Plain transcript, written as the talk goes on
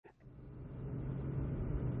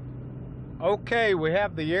Okay, we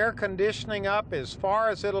have the air conditioning up as far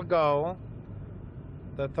as it'll go.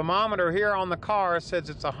 The thermometer here on the car says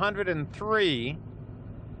it's 103,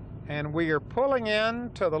 and we are pulling in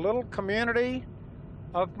to the little community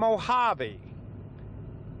of Mojave,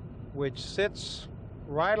 which sits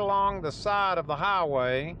right along the side of the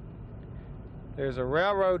highway. There's a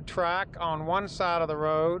railroad track on one side of the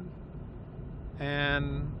road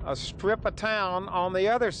and a strip of town on the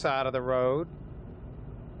other side of the road.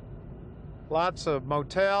 Lots of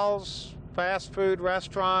motels, fast food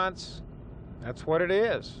restaurants. That's what it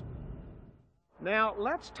is. Now,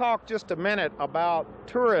 let's talk just a minute about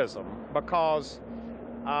tourism, because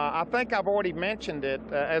I think I've already mentioned it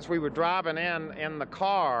as we were driving in the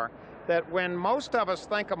car, that when most of us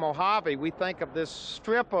think of Mojave, we think of this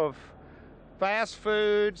strip of fast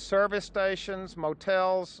food, service stations,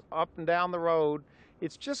 motels up and down the road.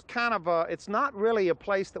 It's just kind of it's not really a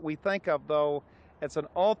place that we think of, though, as an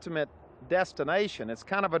ultimate destination. It's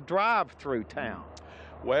kind of a drive-through town.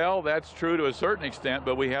 Well, that's true to a certain extent,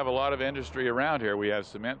 but we have a lot of industry around here. We have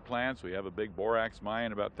cement plants, we have a big borax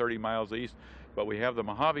mine about 30 miles east, but we have the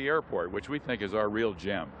Mojave Airport, which we think is our real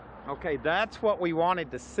gem. Okay, that's what we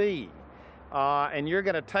wanted to see. And you're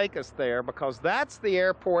going to take us there, because that's the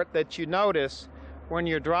airport that you notice when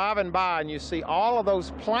you're driving by and you see all of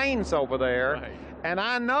those planes over there. Right. And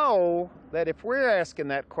I know that if we're asking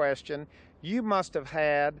that question, you must have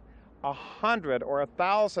had 100 or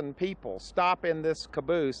 1,000 people stop in this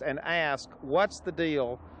caboose and ask, what's the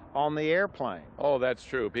deal on the airplane? Oh, that's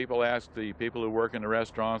true. People ask the people who work in the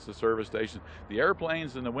restaurants, the service stations. The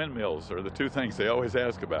airplanes and the windmills are the two things they always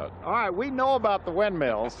ask about. All right, we know about the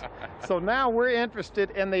windmills. So now we're interested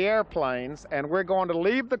in the airplanes, and we're going to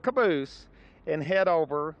leave the caboose and head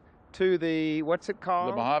over to the, what's it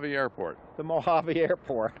called? The Mojave Airport. The Mojave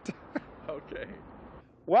Airport. Okay.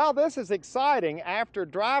 Well, this is exciting. After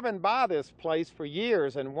driving by this place for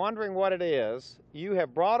years and wondering what it is, you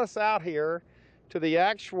have brought us out here to the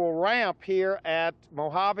actual ramp here at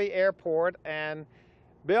Mojave Airport. And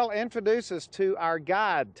Bill, introduce us to our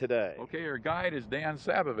guide today. Okay, our guide is Dan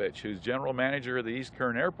Sabovich, who's general manager of the East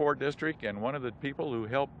Kern Airport District and one of the people who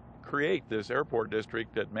helped create this airport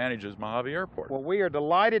district that manages Mojave Airport. Well, we are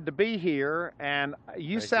delighted to be here, and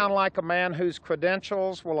you sound like a man whose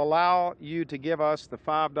credentials will allow you to give us the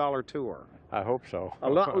 $5 tour. I hope so. A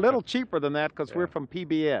little cheaper than that, because we're from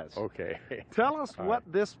PBS. Okay. Tell us what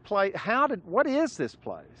this place, what is this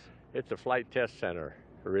place? It's a flight test center,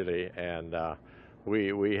 really, and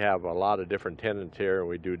we have a lot of different tenants here, and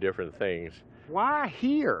we do different things. Why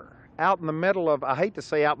here? Out in the middle of, I hate to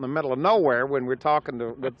say out in the middle of nowhere when we're talking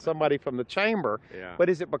with somebody from the chamber, Yeah. But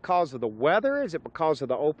is it because of the weather? Is it because of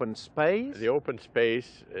the open space? The open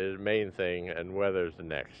space is the main thing, and weather's the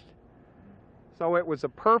next. So it was a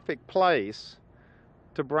perfect place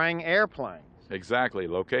to bring airplanes. Exactly.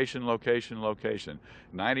 Location, location, location.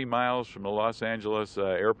 90 miles from the Los Angeles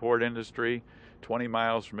airport industry, 20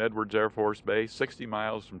 miles from Edwards Air Force Base, 60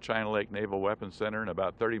 miles from China Lake Naval Weapons Center, and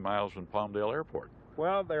about 30 miles from Palmdale Airport.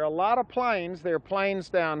 Well, there are a lot of planes. There are planes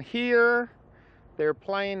down here. There are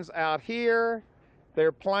planes out here. There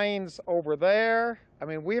are planes over there. I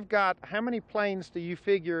mean, we've got, how many planes do you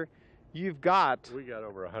figure you've got? We got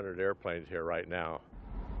over 100 airplanes here right now.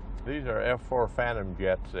 These are F-4 Phantom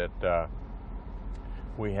jets that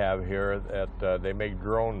we have here that they make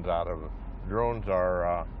drones out of. Drones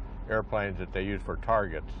are airplanes that they use for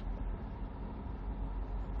targets.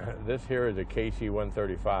 This here is a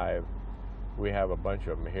KC-135. We have a bunch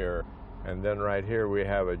of them here. And then right here we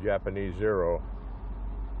have a Japanese Zero.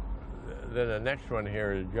 Then the next one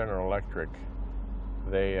here is General Electric.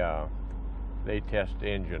 They test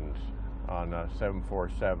engines on a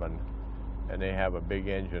 747, and they have a big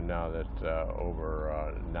engine now that's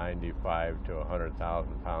over 95 to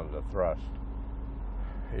 100,000 pounds of thrust.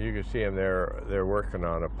 You can see them there. They're working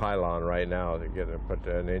on a pylon right now to get to put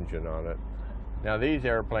an engine on it. Now these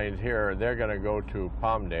airplanes here, they're going to go to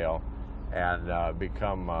Palmdale and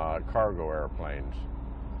become cargo airplanes,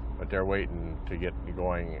 but they're waiting to get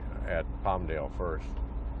going at Palmdale first.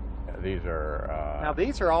 These are now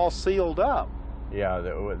these are all sealed up. Yeah,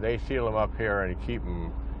 they seal them up here and keep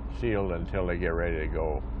them sealed until they get ready to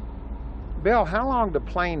go. Bill, how long do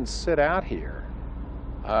planes sit out here?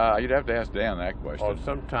 You'd have to ask Dan that question. Oh,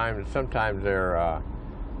 sometimes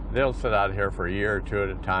they'll sit out here for a year or two at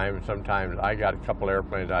a time. Sometimes I got a couple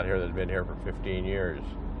airplanes out here that's been here for 15 years.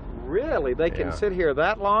 Really? They can sit here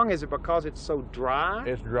that long? Is it because it's so dry?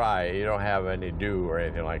 It's dry. You don't have any dew or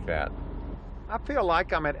anything like that. I feel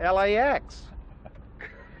like I'm at LAX.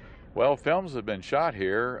 Well, films have been shot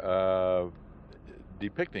here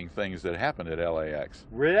depicting things that happened at LAX.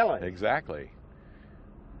 Really? Exactly.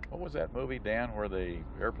 What was that movie, Dan, where the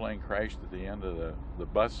airplane crashed at the end of the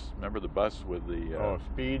bus? Remember the bus with the...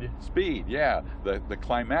 Speed? Speed, yeah. The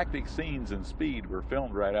climactic scenes in Speed were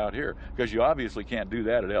filmed right out here, because you obviously can't do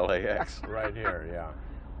that at LAX. Right here, yeah.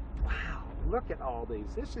 Wow, look at all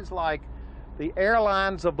these. This is like the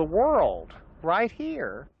airlines of the world right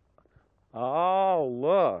here. Oh,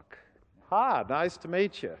 look. Hi, nice to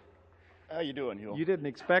meet you. How you doing, Huell? You didn't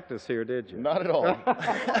expect us here, did you? Not at all.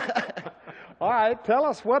 All right, tell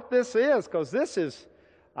us what this is, because this is,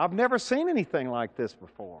 I've never seen anything like this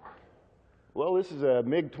before. Well, this is a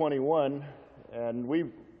MiG-21, and we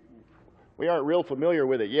aren't real familiar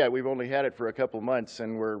with it yet. We've only had it for a couple months,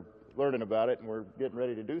 and we're learning about it, and we're getting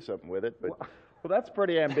ready to do something with it. But Well, that's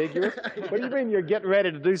pretty ambiguous. What do you mean you're getting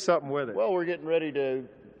ready to do something with it? well, we're getting ready to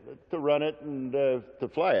run it and to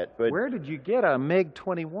fly it. But where did you get a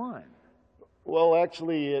MiG-21? well,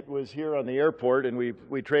 actually, it was here on the airport, and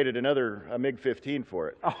we traded a MiG-15 for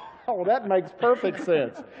it. Oh, that makes perfect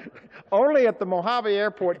sense. Only at the Mojave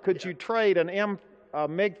airport could you trade a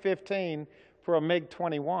MiG-15 for a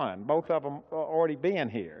MiG-21, both of them already being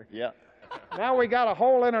here. Yeah. Now we got a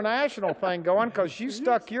whole international thing going because you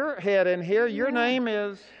stuck your head in here. Your name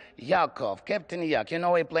is? Yakov, Captain Yak. You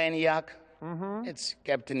know we playing Yak? Mm-hmm. It's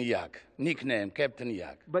Captain Yak. Nickname, Captain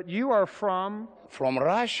Yak. But you are from? From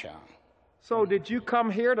Russia. So did you come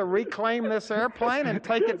here to reclaim this airplane and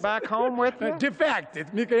take it back home with you?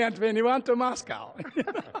 Defected, MiG-21 to Moscow.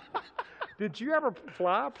 Did you ever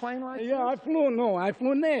fly a plane like Yeah, this? I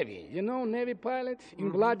flew Navy, you know, Navy pilot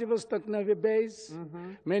in Vladivostok Navy base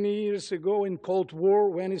many years ago in Cold War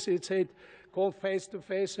when it said cold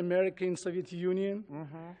face-to-face America and Soviet Union.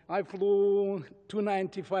 I flew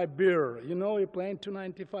 295 Bear, you know, a plane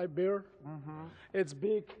 295 Bear. It's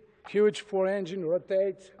big, huge four-engine,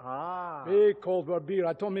 rotates, big Cold War beer,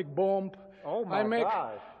 atomic bomb. Oh my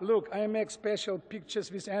gosh. Look, I make special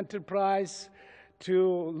pictures with Enterprise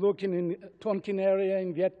to look in Tonkin area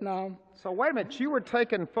in Vietnam. So wait a minute, you were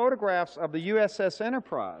taking photographs of the USS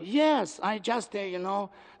Enterprise. Yes, I just, you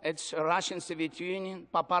know, it's Russian Soviet Union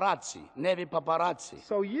paparazzi, Navy paparazzi.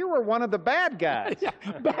 So you were one of the bad guys. Yeah,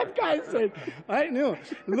 bad guy said, I knew.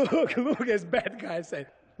 Look, as bad guy said.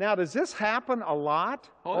 Now, does this happen a lot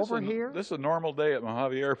over here? This is a normal day at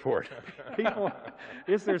Mojave Airport. People,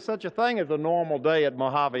 is there such a thing as a normal day at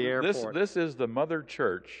Mojave Airport? This is the mother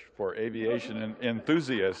church for aviation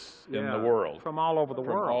enthusiasts in the world. From all over the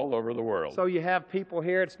world. From all over the world. So you have people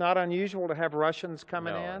here. It's not unusual to have Russians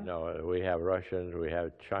coming in? No, we have Russians, we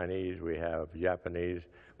have Chinese, we have Japanese,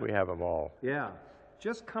 we have them all. Yeah.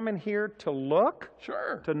 Just coming here to look?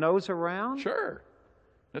 Sure. To nose around? Sure.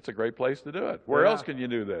 It's a great place to do it. Where else can you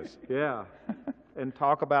do this? Yeah. And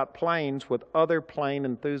talk about planes with other plane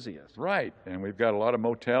enthusiasts. Right. And we've got a lot of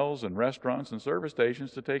motels and restaurants and service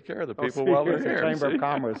stations to take care of the people while they're Here's here. a Chamber of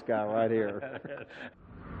Commerce guy right here.